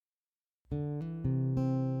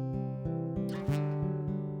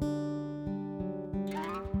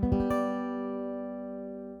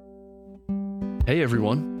Hey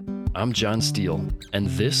everyone, I'm John Steele, and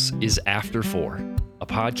this is After 4, a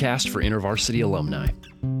podcast for InterVarsity alumni.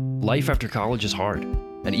 Life after college is hard,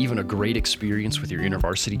 and even a great experience with your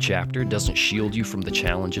InterVarsity chapter doesn't shield you from the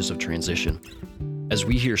challenges of transition. As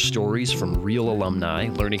we hear stories from real alumni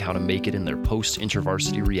learning how to make it in their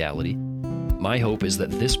post-InterVarsity reality, my hope is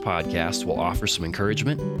that this podcast will offer some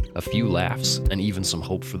encouragement, a few laughs, and even some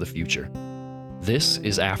hope for the future. This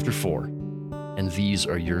is After 4, and these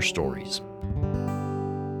are your stories.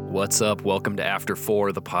 What's up? Welcome to After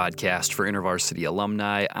 4, the podcast for InterVarsity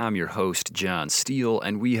alumni. I'm your host, John Steele,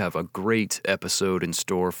 and we have a great episode in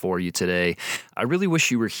store for you today. I really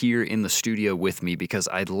wish you were here in the studio with me because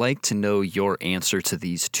I'd like to know your answer to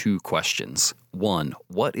these two questions. 1,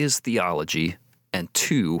 what is theology? And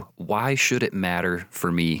 2, why should it matter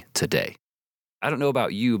for me today? I don't know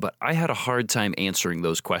about you, but I had a hard time answering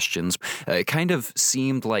those questions. It kind of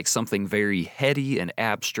seemed like something very heady and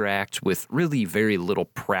abstract with really very little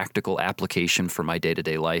practical application for my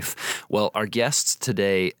day-to-day life. Well, our guests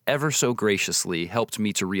today ever so graciously helped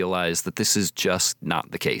me to realize that this is just not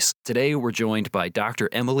the case. Today, we're joined by Dr.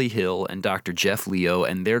 Emily Hill and Dr. Jeff Leo,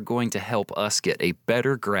 and they're going to help us get a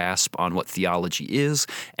better grasp on what theology is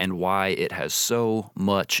and why it has so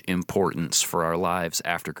much importance for our lives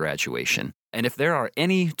after graduation. And if there are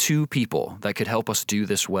any two people that could help us do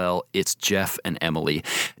this well, it's Jeff and Emily.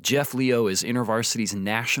 Jeff Leo is InterVarsity's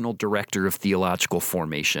National Director of Theological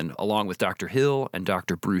Formation. Along with Dr. Hill and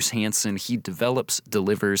Dr. Bruce Hanson, he develops,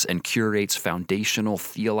 delivers, and curates foundational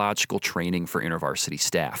theological training for InterVarsity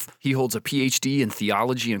staff. He holds a PhD in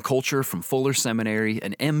Theology and Culture from Fuller Seminary,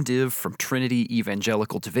 an MDiv from Trinity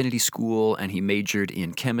Evangelical Divinity School, and he majored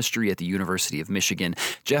in chemistry at the University of Michigan.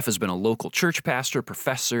 Jeff has been a local church pastor,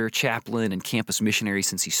 professor, chaplain, and campus missionary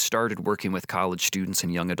since he started working with college students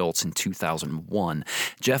and young adults in 2001.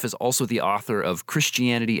 Jeff is also the author of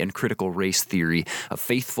Christianity and Critical Race Theory, a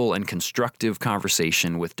faithful and constructive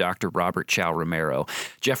conversation with Dr. Robert Chow Romero.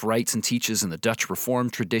 Jeff writes and teaches in the Dutch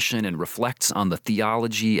Reformed tradition and reflects on the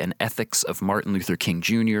theology and ethics of Martin Luther King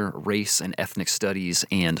Jr., race and ethnic studies,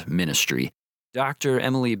 and ministry. Dr.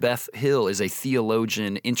 Emily Beth Hill is a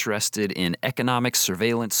theologian interested in economics,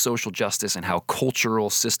 surveillance, social justice, and how cultural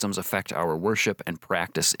systems affect our worship and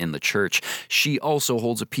practice in the church. She also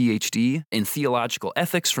holds a PhD in theological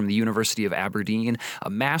ethics from the University of Aberdeen, a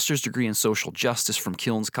master's degree in social justice from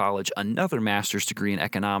Kilns College, another master's degree in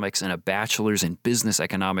economics, and a bachelor's in business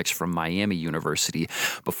economics from Miami University.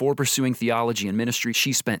 Before pursuing theology and ministry,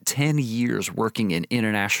 she spent 10 years working in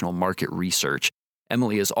international market research.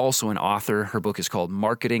 Emily is also an author. Her book is called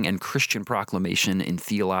Marketing and Christian Proclamation in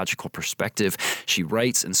Theological Perspective. She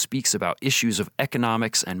writes and speaks about issues of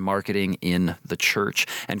economics and marketing in the church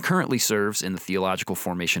and currently serves in the Theological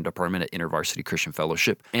Formation Department at InterVarsity Christian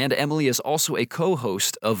Fellowship. And Emily is also a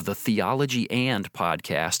co-host of the Theology and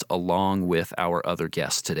podcast along with our other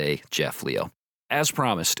guest today, Jeff Leo. As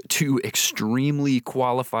promised, two extremely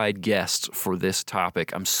qualified guests for this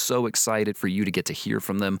topic. I'm so excited for you to get to hear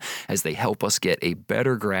from them as they help us get a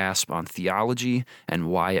better grasp on theology and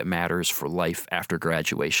why it matters for life after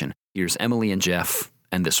graduation. Here's Emily and Jeff,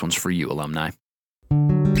 and this one's for you, alumni.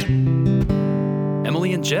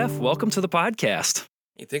 Emily and Jeff, welcome to the podcast.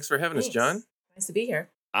 Hey, thanks for having us, John. Nice to be here.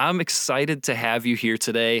 I'm excited to have you here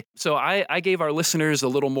today. So I gave our listeners a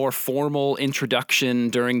little more formal introduction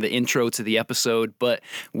during the intro to the episode, but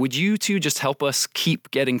would you two just help us keep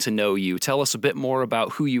getting to know you? Tell us a bit more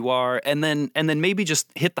about who you are, and then maybe just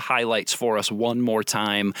hit the highlights for us one more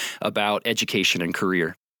time about education and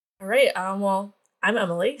career. All right. Well, I'm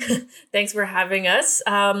Emily. Thanks for having us.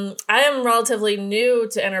 I am relatively new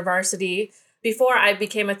to InterVarsity. Before I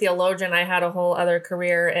became a theologian, I had a whole other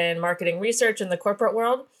career in marketing research in the corporate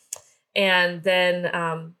world. And then,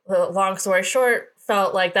 long story short,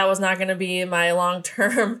 felt like that was not going to be my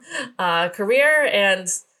long-term career and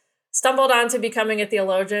stumbled onto becoming a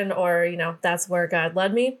theologian, or, that's where God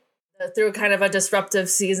led me through kind of a disruptive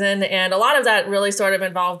season. And a lot of that really sort of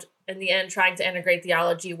involved, in the end, trying to integrate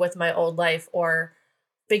theology with my old life or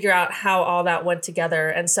figure out how all that went together.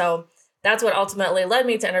 And so that's what ultimately led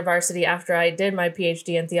me to InterVarsity after I did my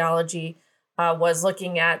PhD in theology, was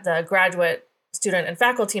looking at the graduate, student, and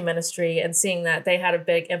faculty ministry and seeing that they had a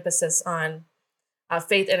big emphasis on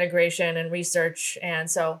faith integration and research.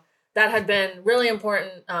 And so that had been really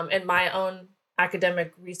important in my own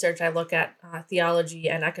academic research. I look at theology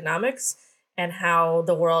and economics and how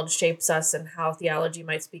the world shapes us and how theology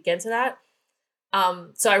might speak into that.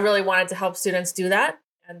 So I really wanted to help students do that.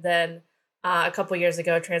 And then a couple years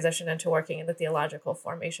ago, transitioned into working in the Theological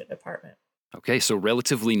Formation Department. Okay, so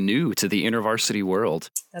relatively new to the InterVarsity world.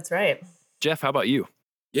 That's right. Jeff, how about you?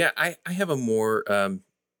 Yeah, I have a more kind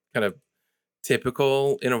of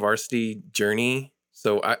typical InterVarsity journey.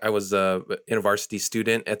 So I was a InterVarsity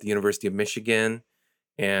student at the University of Michigan,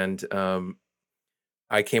 and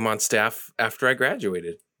I came on staff after I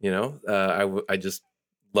graduated. I just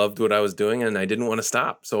loved what I was doing, and I didn't want to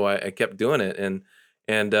stop, so I kept doing it.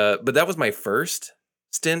 But that was my first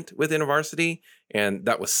stint with InterVarsity, and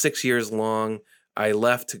that was 6 years long. I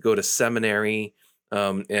left to go to seminary.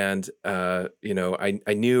 I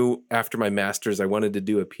knew after my master's I wanted to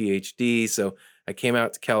do a PhD, so I came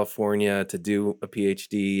out to California to do a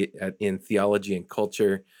PhD in theology and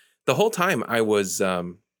culture. The whole time I was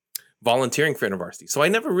volunteering for InterVarsity, so I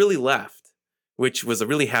never really left, which was a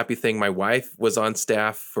really happy thing. My wife was on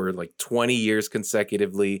staff for like 20 years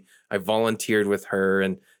consecutively. I volunteered with her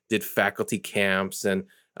and did faculty camps, and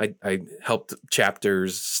I helped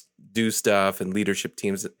chapters do stuff and leadership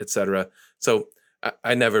teams, etc. So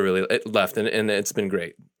I never really left, and it's been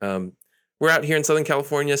great. We're out here in Southern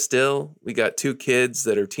California still. We got 2 kids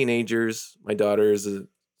that are teenagers. My daughter is a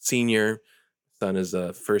senior. Son is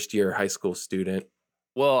a first-year high school student.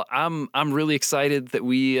 Well, I'm really excited that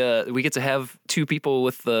we get to have 2 people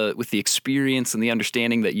with the experience and the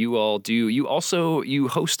understanding that you all do. You host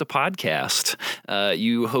a podcast.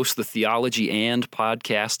 You host the Theology and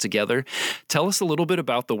podcast together. Tell us a little bit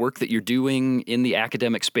about the work that you're doing in the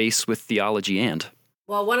academic space with Theology and.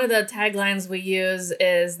 Well, one of the taglines we use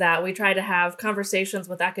is that we try to have conversations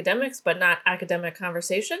with academics, but not academic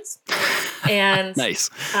conversations. And nice.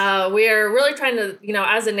 We are really trying to,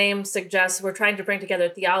 as the name suggests, we're trying to bring together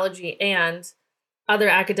theology and other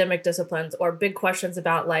academic disciplines or big questions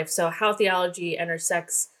about life. So how theology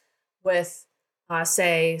intersects with,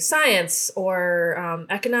 say, science or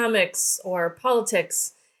economics or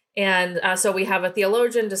politics. And so we have a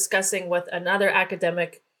theologian discussing with another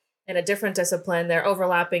academic in a different discipline, their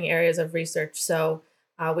overlapping areas of research. So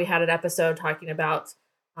we had an episode talking about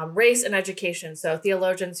race and education. So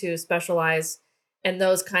theologians who specialize in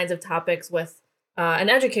those kinds of topics with an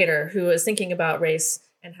educator who is thinking about race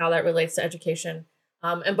and how that relates to education.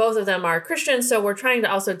 And both of them are Christians. So we're trying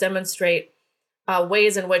to also demonstrate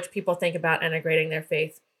ways in which people think about integrating their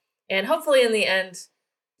faith. And hopefully in the end,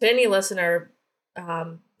 to any listener,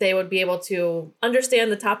 they would be able to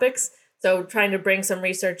understand the topics. So trying to bring some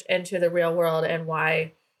research into the real world and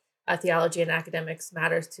why theology and academics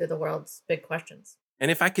matters to the world's big questions.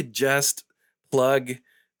 And if I could just plug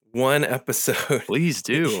one episode. Please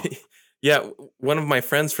do. Yeah, one of my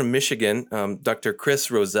friends from Michigan, Dr.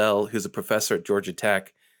 Chris Roselle, who's a professor at Georgia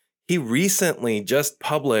Tech, he recently just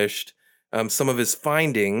published some of his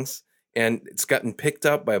findings, and it's gotten picked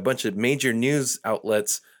up by a bunch of major news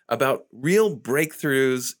outlets about real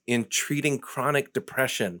breakthroughs in treating chronic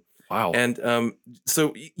depression. Wow. And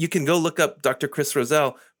so you can go look up Dr. Chris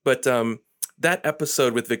Roselle, but that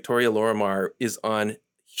episode with Victoria Lorimar is on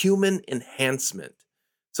human enhancement.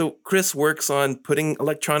 So Chris works on putting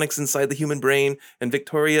electronics inside the human brain, and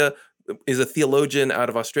Victoria is a theologian out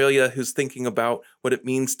of Australia who's thinking about what it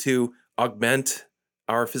means to augment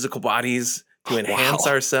our physical bodies, to enhance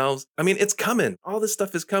ourselves. I mean, it's coming. All this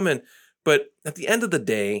stuff is coming. But at the end of the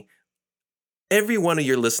day, every one of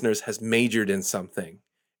your listeners has majored in something.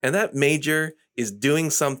 And that major is doing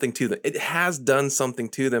something to them. It has done something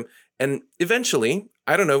to them. And eventually,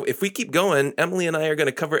 I don't know, if we keep going, Emily and I are going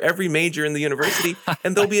to cover every major in the university,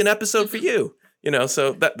 and there'll be an episode for you.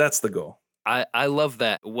 So that's the goal. I love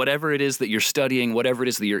that. Whatever it is that you're studying, whatever it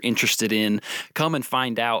is that you're interested in, come and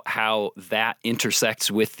find out how that intersects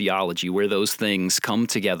with theology, where those things come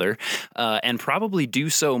together, and probably do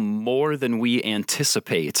so more than we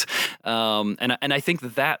anticipate. And I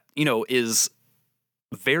think that is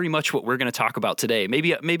very much what we're going to talk about today.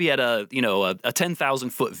 Maybe at a 10,000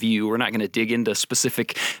 foot view. We're not going to dig into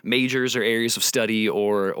specific majors or areas of study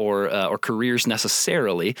or careers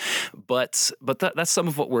necessarily, but that's some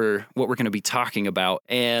of what we're going to be talking about,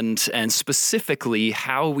 and specifically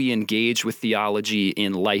how we engage with theology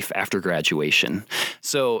in life after graduation.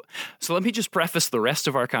 So let me just preface the rest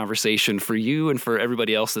of our conversation for you and for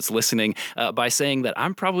everybody else that's listening by saying that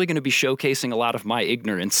I'm probably going to be showcasing a lot of my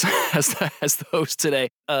ignorance as the host today.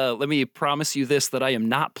 Let me promise you this, that I am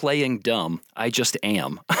not playing dumb. I just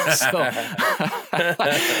am.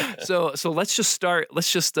 So let's just start. Let's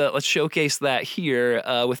showcase that here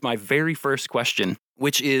with my very first question,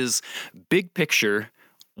 which is big picture.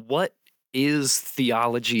 What is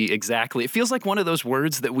theology exactly? It feels like one of those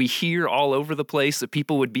words that we hear all over the place that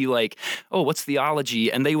people would be like, oh, what's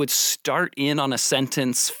theology? And they would start in on a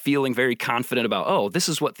sentence feeling very confident about, oh, this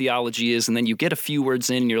is what theology is. And then you get a few words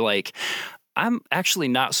in and you're like, I'm actually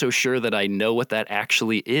not so sure that I know what that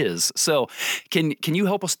actually is. So can you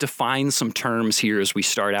help us define some terms here as we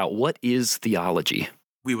start out? What is theology?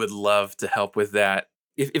 We would love to help with that.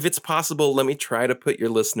 If it's possible, let me try to put your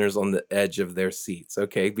listeners on the edge of their seats,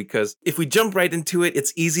 okay? Because if we jump right into it,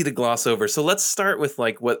 it's easy to gloss over. So let's start with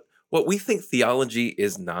like what we think theology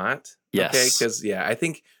is not, okay? Yes. Because I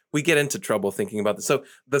think we get into trouble thinking about this. So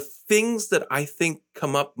the things that I think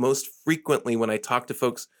come up most frequently when I talk to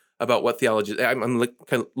folks about what theology is, I'm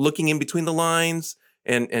kind of looking in between the lines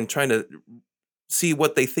and trying to see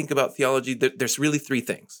what they think about theology. There's really three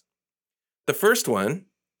things. The first one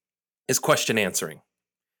is question answering.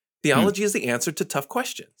 Theology is the answer to tough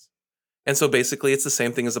questions. And so basically it's the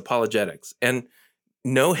same thing as apologetics. And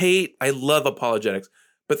no hate, I love apologetics,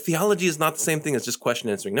 but theology is not the same thing as just question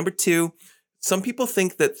answering. Number two, some people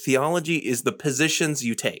think that theology is the positions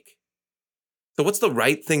you take. So what's the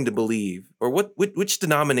right thing to believe? Or which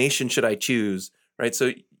denomination should I choose? Right?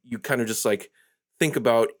 So you kind of just like think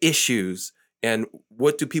about issues and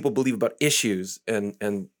what do people believe about issues?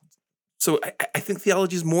 And so I think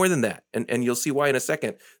theology is more than that, and you'll see why in a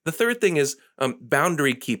second. The third thing is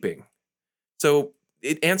boundary keeping. So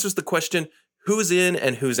it answers the question, who's in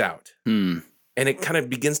and who's out? And it kind of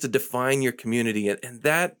begins to define your community. And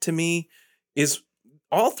that, to me, is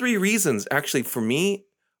all three reasons, actually, for me,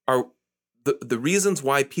 are the reasons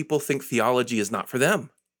why people think theology is not for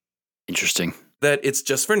them. Interesting. That it's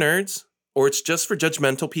just for nerds, or it's just for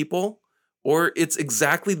judgmental people, or it's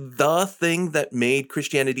exactly the thing that made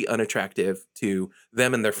Christianity unattractive to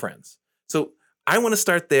them and their friends. So I want to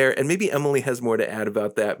start there, and maybe Emily has more to add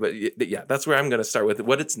about that. But yeah, that's where I'm going to start with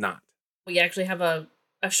what it's not. We actually have a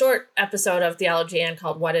short episode of Theology and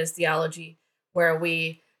called What is Theology, where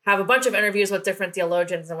we have a bunch of interviews with different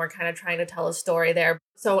theologians, and we're kind of trying to tell a story there.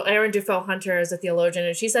 So Erin Dufault Hunter is a theologian,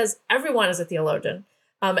 and she says everyone is a theologian.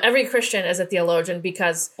 Every Christian is a theologian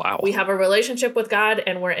because we have a relationship with God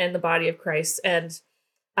and we're in the body of Christ. And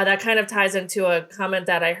that kind of ties into a comment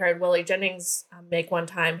that I heard Willie Jennings make one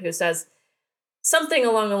time, who says something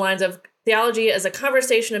along the lines of theology is a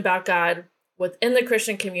conversation about God within the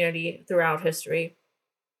Christian community throughout history.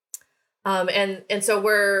 And so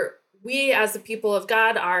we as the people of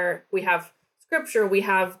God we have scripture, we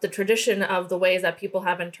have the tradition of the ways that people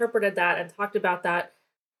have interpreted that and talked about that,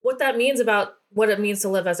 what that means about what it means to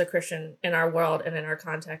live as a Christian in our world and in our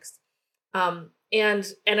context. And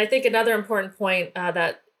I think another important point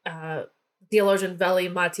that theologian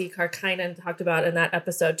Veli-Matti Karkkainen talked about in that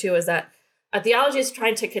episode too is that theology is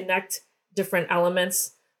trying to connect different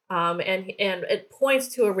elements, and it points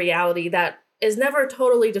to a reality that is never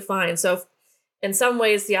totally defined. So in some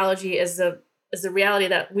ways, theology is the reality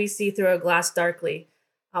that we see through a glass darkly,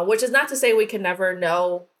 which is not to say we can never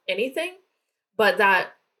know anything, but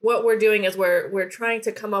that what we're doing is we're trying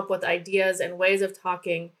to come up with ideas and ways of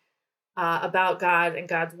talking about God and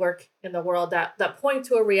God's work in the world that point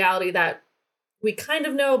to a reality that we kind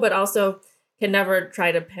of know, but also can never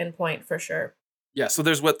try to pinpoint for sure. Yeah, so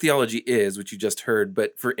there's what theology is, which you just heard,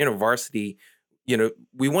 but for InterVarsity,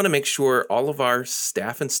 we want to make sure all of our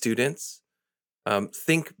staff and students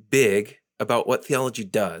think big about what theology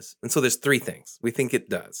does. And so there's three things. We think it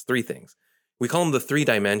does, three things. We call them the three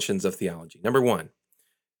dimensions of theology. Number one,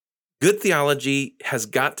 good theology has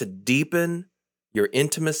got to deepen your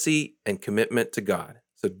intimacy and commitment to God.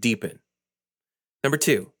 So deepen. Number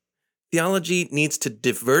two, theology needs to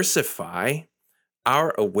diversify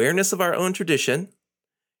our awareness of our own tradition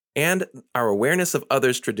and our awareness of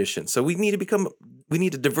others' traditions. So we need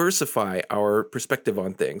to diversify our perspective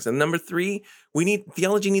on things. And number three,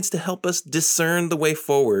 theology needs to help us discern the way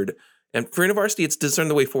forward. And for InterVarsity, it's discern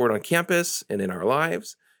the way forward on campus and in our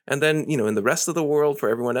lives. And then, in the rest of the world for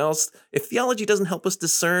everyone else, if theology doesn't help us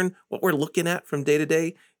discern what we're looking at from day to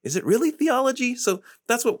day, is it really theology? So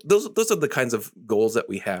that's those are the kinds of goals that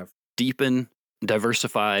we have. Deepen,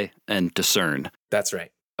 diversify, and discern. That's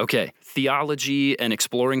right. Okay, theology and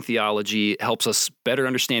exploring theology helps us better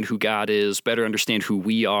understand who God is, better understand who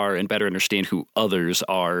we are, and better understand who others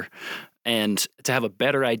are, and to have a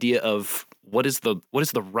better idea of what is the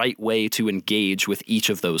right way to engage with each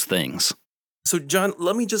of those things. So, John,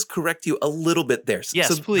 let me just correct you a little bit there.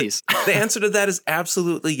 Yes, please. The answer to that is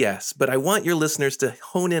absolutely yes, but I want your listeners to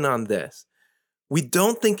hone in on this. We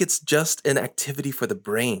don't think it's just an activity for the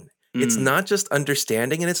brain. It's not just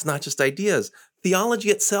understanding and it's not just ideas. Theology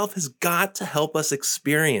itself has got to help us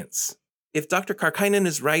experience. If Dr. Karkkainen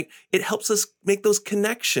is right, it helps us make those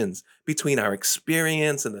connections between our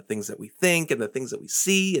experience and the things that we think and the things that we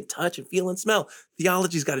see and touch and feel and smell.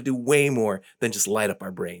 Theology's got to do way more than just light up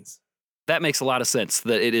our brains. That makes a lot of sense,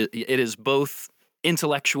 that it is both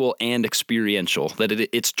intellectual and experiential, that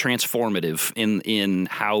it's transformative in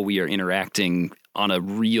how we are interacting on a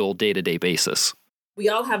real day-to-day basis. We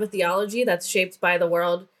all have a theology that's shaped by the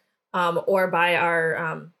world or by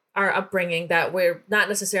our upbringing that we're not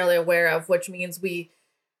necessarily aware of, which means we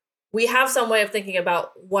have some way of thinking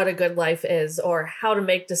about what a good life is, or how to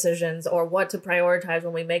make decisions, or what to prioritize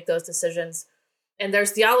when we make those decisions. And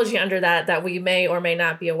there's theology under that we may or may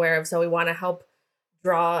not be aware of. So we want to help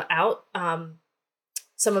draw out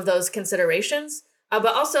some of those considerations,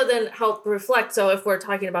 but also then help reflect. So if we're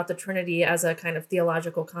talking about the Trinity as a kind of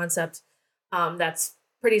theological concept that's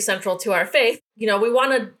pretty central to our faith, we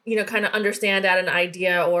want to, kind of understand at an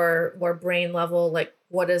idea or brain level, like,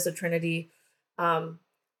 what is a Trinity?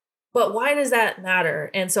 But why does that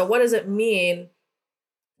matter? And so what does it mean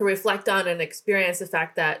to reflect on and experience the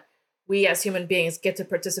fact that we as human beings get to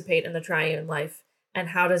participate in the triune life? And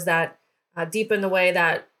how does that deepen the way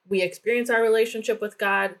that we experience our relationship with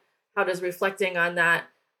God? How does reflecting on that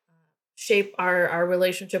shape our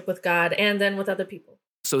relationship with God and then with other people?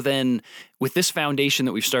 So then, with this foundation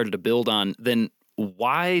that we've started to build on, then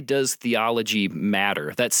why does theology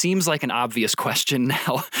matter? That seems like an obvious question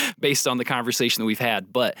now, based on the conversation that we've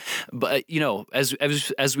had. But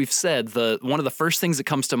as we've said, one of the first things that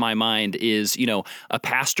comes to my mind is a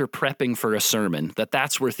pastor prepping for a sermon.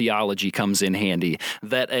 That's where theology comes in handy.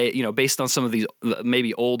 That based on some of these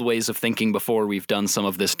maybe old ways of thinking before we've done some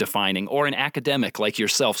of this defining, or an academic like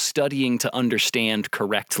yourself studying to understand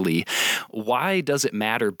correctly. Why does it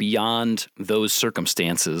matter beyond those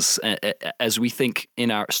circumstances as we think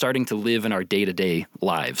starting to live in our day-to-day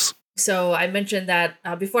lives? So I mentioned that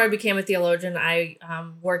before I became a theologian, I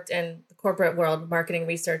worked in the corporate world, marketing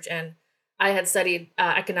research, and I had studied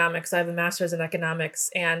economics. So I have a master's in economics,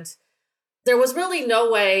 and there was really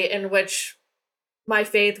no way in which my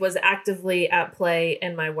faith was actively at play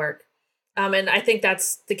in my work. And I think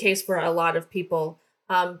that's the case for a lot of people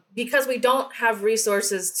because we don't have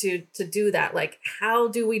resources to do that. Like, how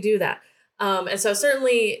do we do that? And so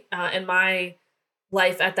certainly in my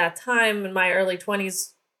life at that time, in my early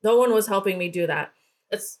 20s, no one was helping me do that.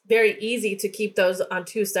 It's very easy to keep those on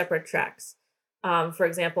two separate tracks. For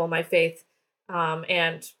example, my faith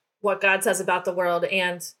and what God says about the world,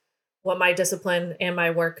 and what my discipline and my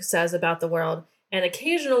work says about the world. And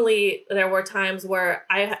occasionally there were times where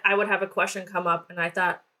I would have a question come up and I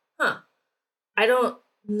thought, I don't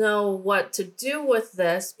know what to do with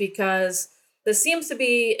this, because this seems to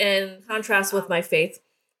be in contrast with my faith.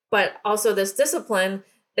 But also this discipline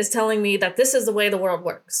is telling me that this is the way the world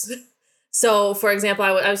works. So, for example,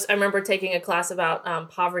 I remember taking a class about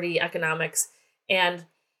poverty economics, and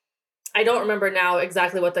I don't remember now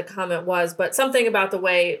exactly what the comment was, but something about the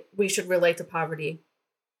way we should relate to poverty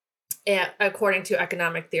according to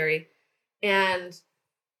economic theory. And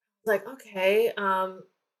like, okay,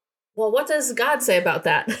 well, what does God say about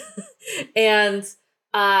that? And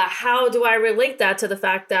how do I relate that to the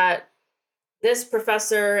fact that this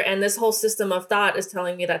professor and this whole system of thought is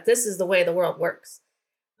telling me that this is the way the world works?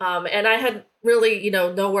 And I had really,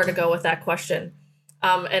 nowhere to go with that question.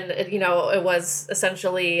 It was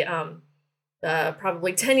essentially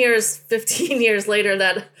probably 10 years, 15 years later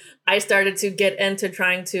that I started to get into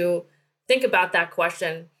trying to think about that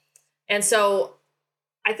question. And so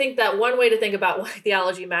I think that one way to think about why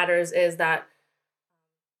theology matters is that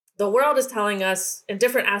the world is telling us, and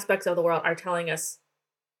different aspects of the world are telling us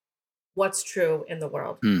what's true in the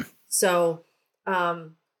world. So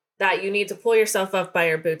that you need to pull yourself up by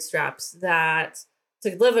your bootstraps, that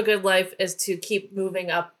to live a good life is to keep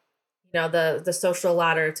moving up, the social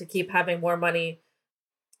ladder, to keep having more money.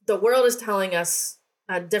 The world is telling us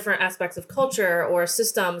different aspects of culture or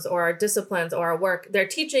systems or our disciplines or our work. They're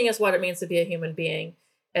teaching us what it means to be a human being,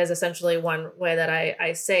 is essentially one way that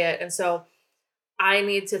I say it. And so I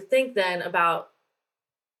need to think then about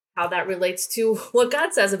how that relates to what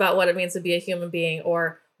God says about what it means to be a human being,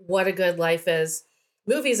 or what a good life is.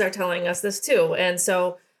 Movies are telling us this too. And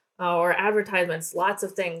so, or advertisements, lots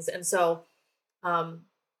of things. And so, and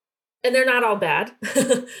they're not all bad.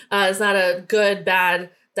 It's not a good, bad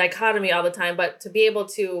dichotomy all the time, but to be able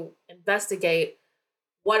to investigate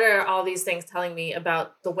what are all these things telling me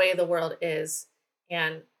about the way the world is,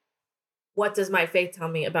 and what does my faith tell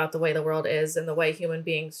me about the way the world is and the way human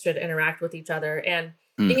beings should interact with each other. And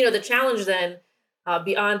the challenge then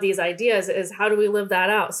beyond these ideas is, how do we live that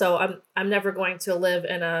out? So I'm never going to live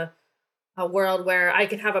in a world where I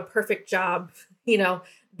can have a perfect job,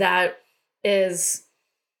 that is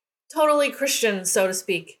totally Christian, so to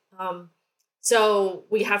speak. So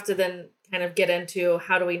we have to then kind of get into,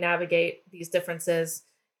 how do we navigate these differences,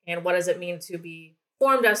 and what does it mean to be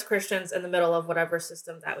formed as Christians in the middle of whatever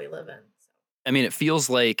system that we live in. I mean, it feels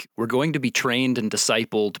like we're going to be trained and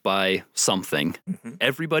discipled by something. Mm-hmm.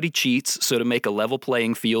 Everybody cheats, so to make a level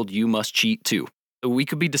playing field, you must cheat too. we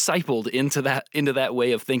could be discipled into that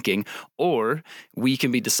way of thinking, or we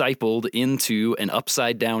can be discipled into an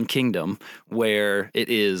upside down kingdom where it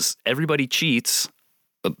is everybody cheats,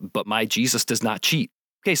 but my Jesus does not cheat.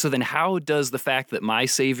 Okay, so then how does the fact that my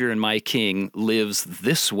Savior and my King lives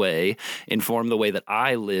this way inform the way that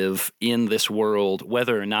I live in this world,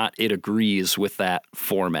 whether or not it agrees with that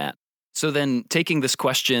format? So then, taking this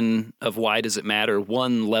question of why does it matter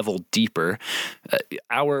one level deeper,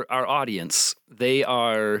 our audience, they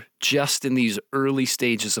are just in these early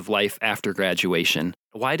stages of life after graduation.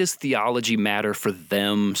 Why does theology matter for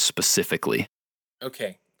them specifically?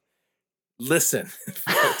 Okay, listen,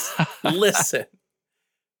 folks, listen.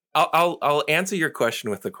 I'll answer your question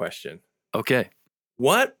with a question. Okay.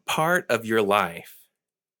 What part of your life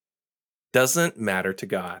doesn't matter to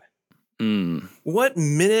God? What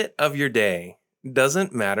minute of your day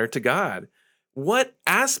doesn't matter to God? What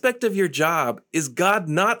aspect of your job is God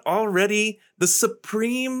not already the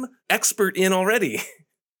supreme expert in already?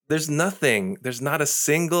 There's not a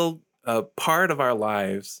single part of our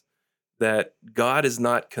lives that God is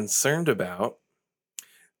not concerned about.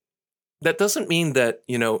 That doesn't mean that,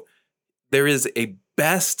 there is a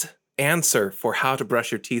best answer for how to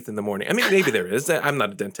brush your teeth in the morning. I mean, maybe there is. I'm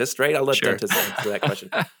not a dentist, right? I'll let Sure. dentists answer that question.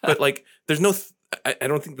 But there's no, I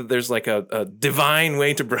don't think that there's like a divine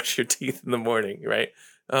way to brush your teeth in the morning, right?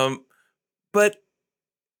 But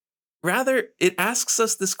rather, it asks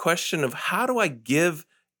us this question of how do I give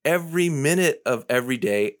every minute of every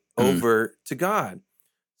day over to God?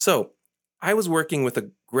 So I was working with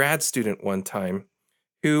a grad student one time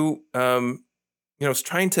who, was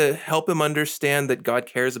trying to help him understand that God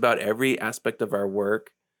cares about every aspect of our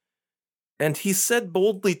work. And he said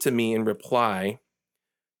boldly to me in reply,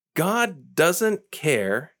 God doesn't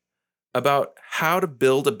care about how to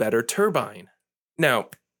build a better turbine. Now,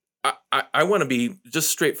 I want to be just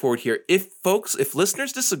straightforward here. If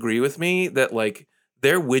listeners disagree with me that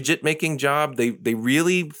their widget making job, they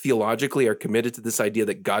really theologically are committed to this idea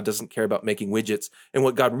that God doesn't care about making widgets. And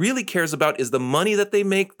what God really cares about is the money that they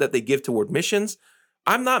make, that they give toward missions.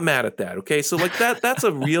 I'm not mad at that. Okay. So that's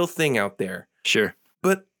a real thing out there. Sure.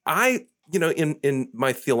 But in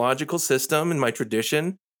my theological system, in my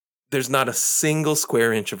tradition, there's not a single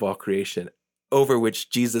square inch of all creation over which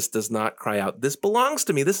Jesus does not cry out, this belongs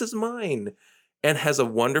to me, this is mine, and has a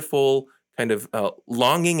wonderful kind of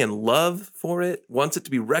longing and love for it, wants it to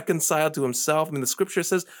be reconciled to himself. I mean, the scripture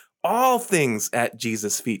says all things at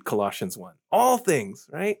Jesus' feet, Colossians 1, all things,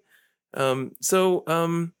 right?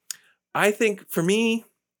 I think for me,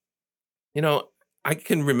 I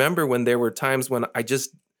can remember when there were times when I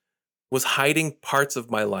just was hiding parts of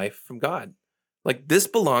my life from God. Like, this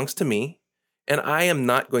belongs to me, and I am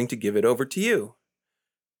not going to give it over to you.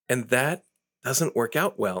 And that doesn't work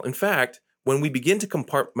out well. In fact, when we begin to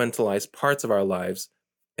compartmentalize parts of our lives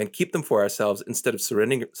and keep them for ourselves instead of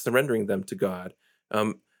surrendering them to God,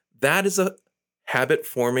 that is a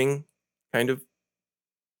habit-forming kind of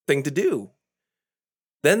thing to do.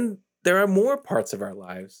 Then there are more parts of our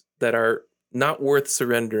lives that are not worth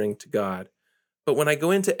surrendering to God. But when I go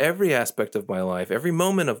into every aspect of my life, every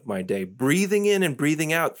moment of my day, breathing in and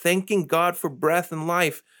breathing out, thanking God for breath and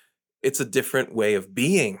life, it's a different way of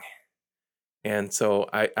being. And so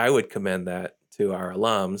I would commend that to our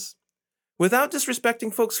alums without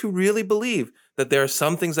disrespecting folks who really believe that there are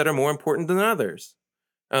some things that are more important than others.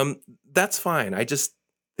 That's fine. I just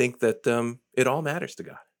think that it all matters to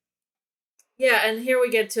God. Yeah, and here we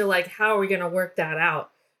get to how are we going to work that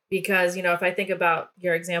out? Because, if I think about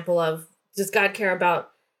your example of, does God care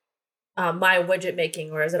about my widget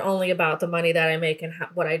making, or is it only about the money that I make and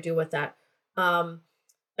what I do with that?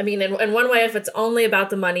 I mean, in one way, if it's only about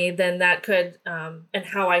the money, then that could, and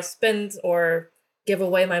how I spend or give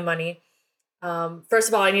away my money. First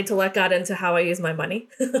of all, I need to let God into how I use my money.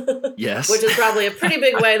 Yes. Which is probably a pretty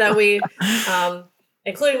big way that we,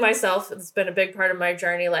 including myself, it's been a big part of my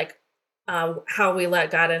journey, how we let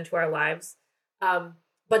God into our lives.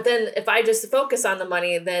 But then if I just focus on the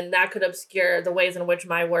money, then that could obscure the ways in which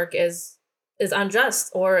my work is unjust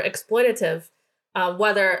or exploitative,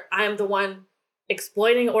 whether I'm the one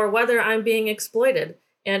exploiting or whether I'm being exploited.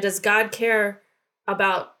 And does God care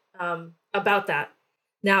about that?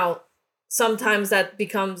 Now, sometimes that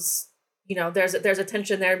becomes, there's a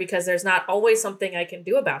tension there because there's not always something I can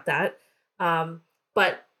do about that.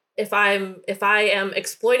 But if I am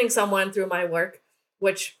exploiting someone through my work,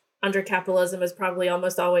 which under capitalism is probably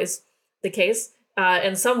almost always the case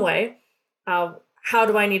in some way, how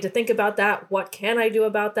do I need to think about that? What can I do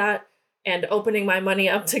about that? And opening my money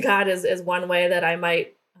up to God is one way that I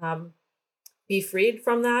might be freed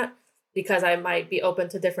from that, because I might be open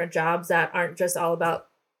to different jobs that aren't just all about,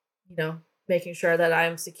 making sure that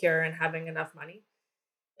I'm secure and having enough money.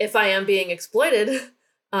 If I am being exploited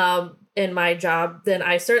in my job, then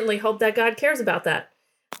I certainly hope that God cares about that.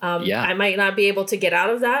 I might not be able to get out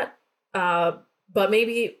of that, but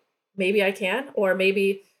maybe I can, or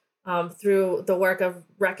maybe through the work of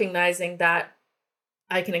recognizing that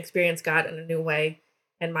I can experience God in a new way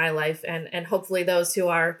in my life. And hopefully those who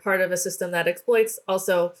are part of a system that exploits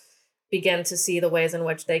also begin to see the ways in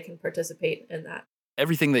which they can participate in that.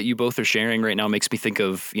 Everything that you both are sharing right now makes me think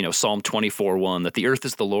of, Psalm 24:1, that the earth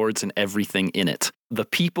is the Lord's and everything in it. The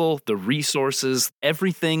people, the resources,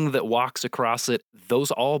 everything that walks across it, those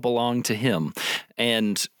all belong to him.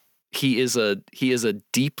 And he is a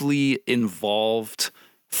deeply involved,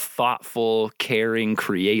 thoughtful, caring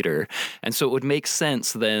creator. And so it would make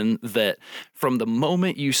sense then that from the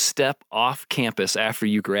moment you step off campus after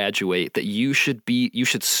you graduate, that you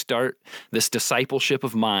should start this discipleship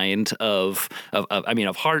of mind, of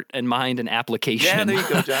heart and mind and application. Yeah, there you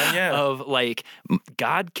go, John. Yeah. Of like,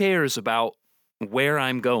 God cares about where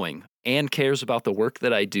I'm going and cares about the work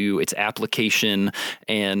that I do, its application,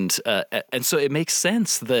 and so it makes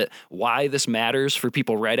sense that why this matters for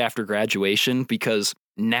people right after graduation, because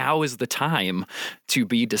now is the time to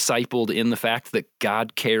be discipled in the fact that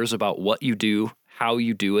God cares about what you do, how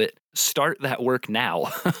you do it. Start that work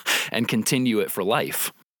now and continue it for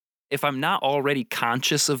life. If I'm not already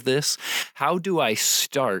conscious of this, how do I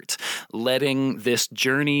start letting this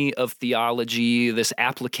journey of theology, this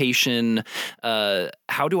application,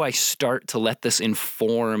 how do I start to let this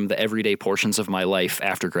inform the everyday portions of my life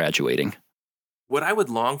after graduating? What I would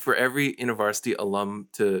long for every InterVarsity alum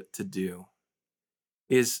to do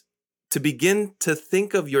is to begin to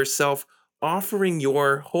think of yourself offering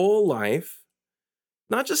your whole life,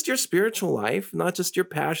 not just your spiritual life, not just your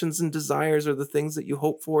passions and desires or the things that you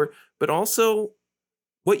hope for, but also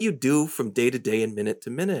what you do from day to day and minute to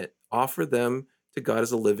minute. Offer them to God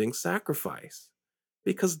as a living sacrifice,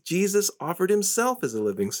 because Jesus offered himself as a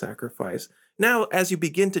living sacrifice. Now, as you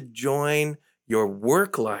begin to join your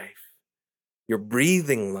work life, your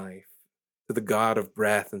breathing life, to the God of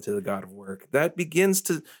breath and to the God of work, that begins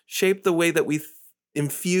to shape the way that we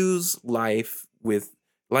infuse life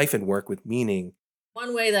and work with meaning.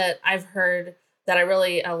 One way that I've heard that I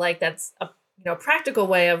really like, that's a practical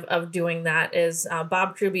way of doing that, is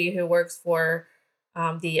Bob Truby, who works for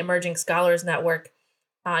the Emerging Scholars Network,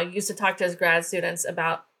 used to talk to his grad students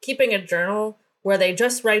about keeping a journal where they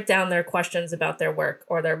just write down their questions about their work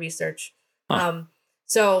or their research.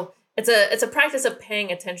 So it's a practice of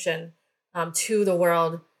paying attention to the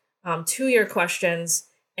world, to your questions.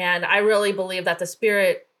 And I really believe that the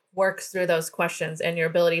Spirit works through those questions and your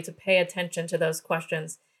ability to pay attention to those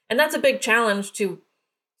questions. And that's a big challenge to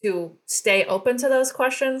stay open to those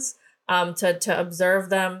questions, to observe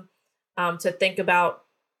them, to think about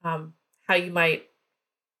how you might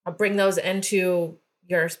bring those into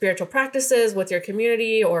your spiritual practices with your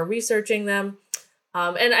community or researching them.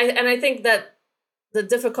 And I think that the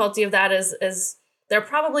difficulty of that is they're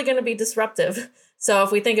probably going to be disruptive. So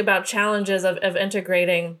if we think about challenges of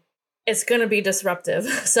integrating, it's going to be disruptive.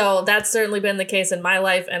 So that's certainly been the case in my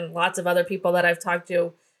life and lots of other people that I've talked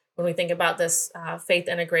to when we think about this faith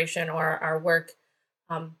integration or our work.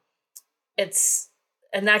 And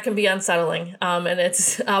that can be unsettling.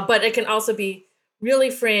 But it can also be really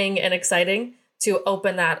freeing and exciting to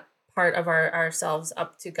open that part of ourselves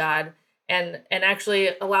up to God and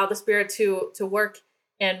actually allow the Spirit to work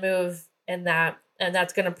and move in that. And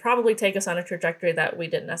that's going to probably take us on a trajectory that we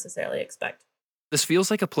didn't necessarily expect. This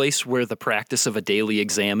feels like a place where the practice of a daily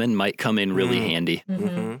examine might come in really handy. Mm-hmm,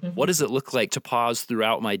 mm-hmm. What does it look like to pause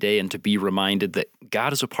throughout my day and to be reminded that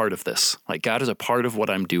God is a part of this? Like, God is a part of what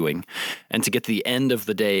I'm doing. And to get to the end of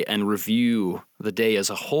the day and review the day as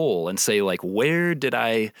a whole and say, like, where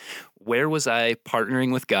was I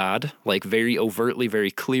partnering with God, like very overtly,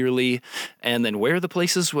 very clearly? And then where are the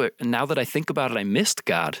places where, now that I think about it, I missed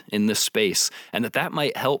God in this space? And that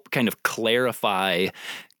might help kind of clarify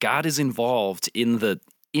God is involved in the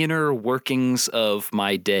inner workings of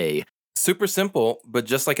my day. Super simple, but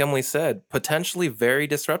just like Emily said, potentially very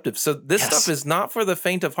disruptive. So this stuff is not for the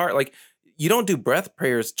faint of heart. Like, you don't do breath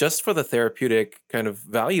prayers just for the therapeutic kind of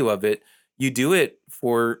value of it. You do it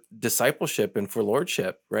for discipleship and for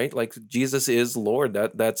lordship, right? Like, Jesus is Lord.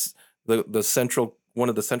 That's the central, one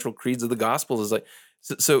of the central creeds of the Gospels is like,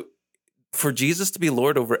 so for Jesus to be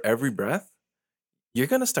Lord over every breath, you're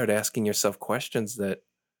going to start asking yourself questions that,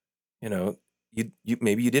 you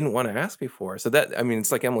maybe you didn't want to ask before. So that,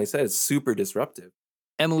 it's like Emily said, it's super disruptive.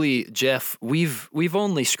 Emily, Jeff, we've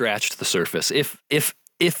only scratched the surface, if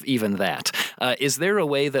even that. Is there a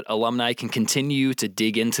way that alumni can continue to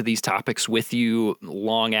dig into these topics with you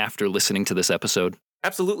long after listening to this episode?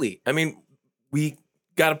 Absolutely. I mean, we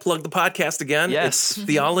got to plug the podcast again. Yes. It's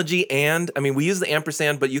Theology and, we use the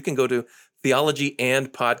ampersand, but you can go to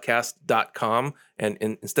theologyandpodcast.com. And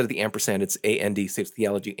instead of the ampersand, it's AND, so it's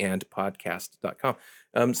theologyandpodcast.com.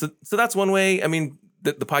 So that's one way. I mean,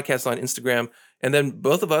 the podcast on Instagram. And then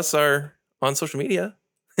both of us are on social media.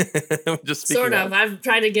 Just sort of. I've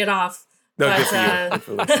tried to get off. No, but, good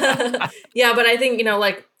for you. yeah, but I think,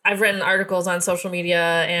 like I've written articles on social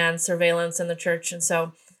media and surveillance in the church. And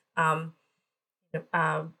so our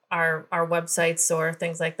websites or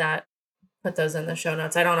things like that, put those in the show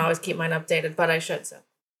notes. I don't always keep mine updated, but I should. So.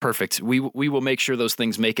 Perfect. We will make sure those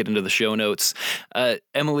things make it into the show notes.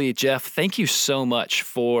 Emily, Jeff, thank you so much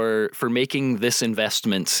for making this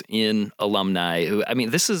investment in alumni. I mean,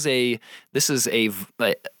 this is a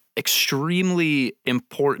extremely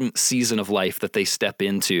important season of life that they step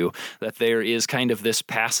into, that there is kind of this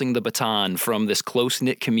passing the baton from this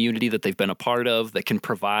close-knit community that they've been a part of that can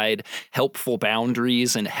provide helpful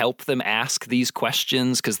boundaries and help them ask these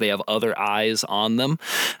questions because they have other eyes on them.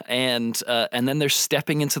 And then they're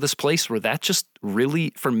stepping into this place where that just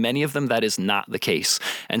really, for many of them, that is not the case.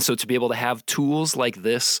 And so to be able to have tools like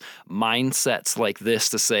this, mindsets like this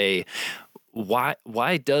to say,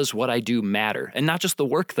 why does what I do matter? And not just the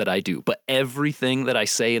work that I do, but everything that I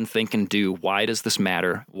say and think and do. Why does this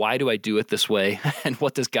matter? Why do I do it this way? And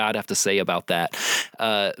what does God have to say about that?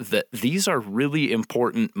 That these are really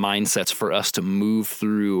important mindsets for us to move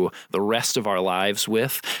through the rest of our lives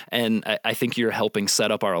with. And I think you're helping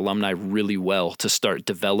set up our alumni really well to start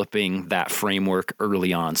developing that framework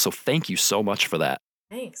early on. So thank you so much for that.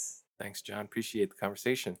 Thanks. Thanks, John. Appreciate the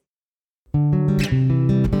conversation.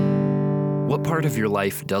 What part of your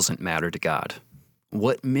life doesn't matter to God?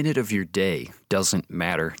 What minute of your day doesn't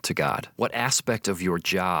matter to God? What aspect of your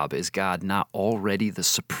job is God not already the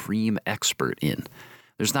supreme expert in?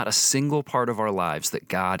 There's not a single part of our lives that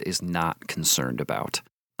God is not concerned about.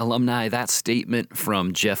 Alumni, that statement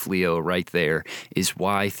from Jeff Leo right there is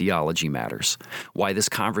why theology matters, why this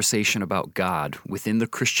conversation about God within the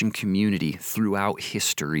Christian community throughout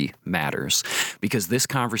history matters, because this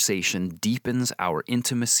conversation deepens our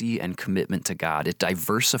intimacy and commitment to God. It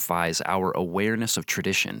diversifies our awareness of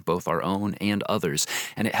tradition, both our own and others,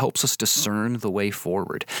 and it helps us discern the way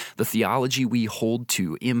forward. The theology we hold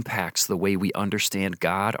to impacts the way we understand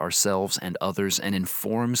God, ourselves, and others, and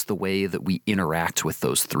informs the way that we interact with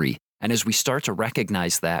those three. And as we start to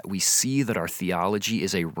recognize that, we see that our theology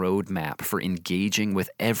is a roadmap for engaging with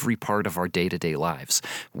every part of our day-to-day lives.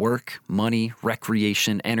 Work, money,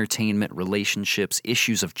 recreation, entertainment, relationships,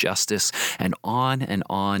 issues of justice, and on and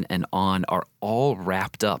on and on are all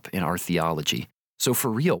wrapped up in our theology. So for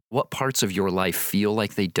real, what parts of your life feel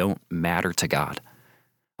like they don't matter to God?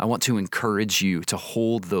 I want to encourage you to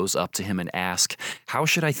hold those up to Him and ask, how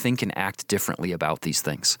should I think and act differently about these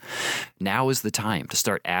things? Now is the time to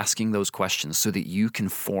start asking those questions so that you can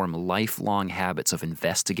form lifelong habits of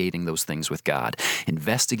investigating those things with God,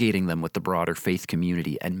 investigating them with the broader faith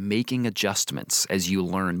community, and making adjustments as you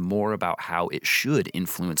learn more about how it should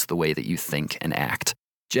influence the way that you think and act.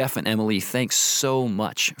 Jeff and Emily, thanks so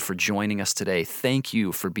much for joining us today. Thank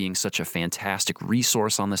you for being such a fantastic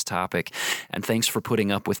resource on this topic, and thanks for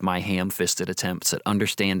putting up with my ham-fisted attempts at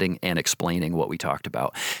understanding and explaining what we talked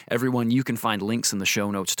about. Everyone, you can find links in the show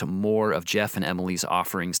notes to more of Jeff and Emily's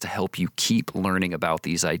offerings to help you keep learning about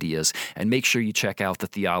these ideas, and make sure you check out the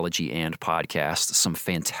Theology and podcast. Some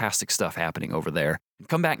fantastic stuff happening over there.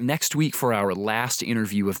 Come back next week for our last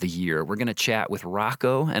interview of the year. We're going to chat with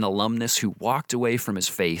Rocco, an alumnus who walked away from his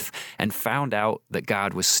faith and found out that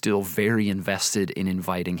God was still very invested in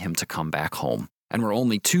inviting him to come back home. And we're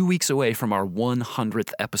only 2 weeks away from our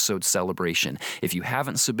 100th episode celebration. If you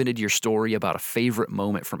haven't submitted your story about a favorite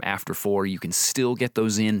moment from After 4, you can still get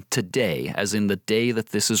those in today, as in the day that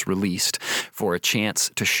this is released, for a chance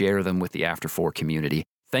to share them with the After 4 community.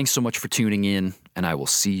 Thanks so much for tuning in, and I will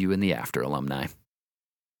see you in the After, alumni.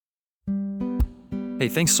 Hey,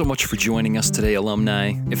 thanks so much for joining us today,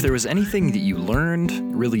 alumni. If there was anything that you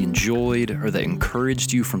learned, really enjoyed, or that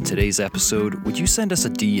encouraged you from today's episode, would you send us a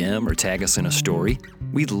DM or tag us in a story?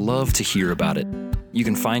 We'd love to hear about it. You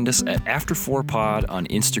can find us at After4Pod on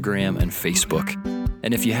Instagram and Facebook.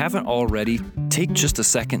 And if you haven't already, take just a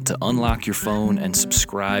second to unlock your phone and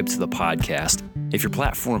subscribe to the podcast. If your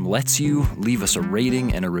platform lets you, leave us a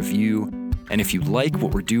rating and a review. And if you like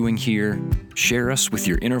what we're doing here, share us with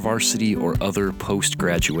your InterVarsity or other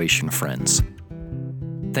post-graduation friends.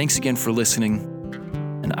 Thanks again for listening,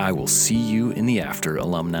 and I will see you in the After,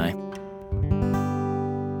 alumni.